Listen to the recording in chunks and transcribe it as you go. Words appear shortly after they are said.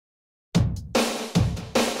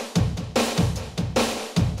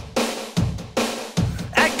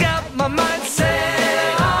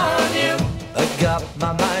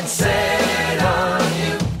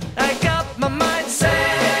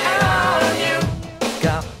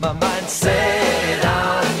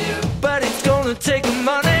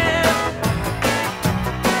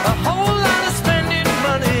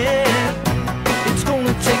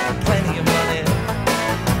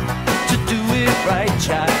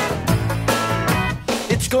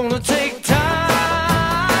It's gonna take time,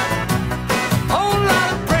 a whole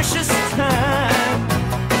lot of precious time.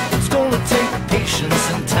 It's gonna take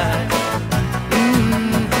patience and time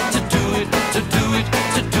to do it, to do it,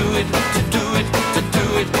 to do it, to do it, to do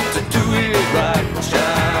it, to do it right,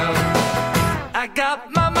 child. I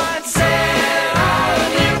got my mind set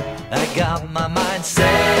on you. I got my mind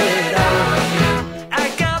set on you.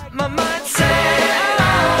 I got my mind set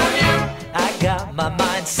on you. I got my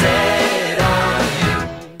mind set on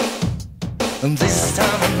you. And this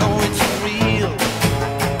time I know it's real.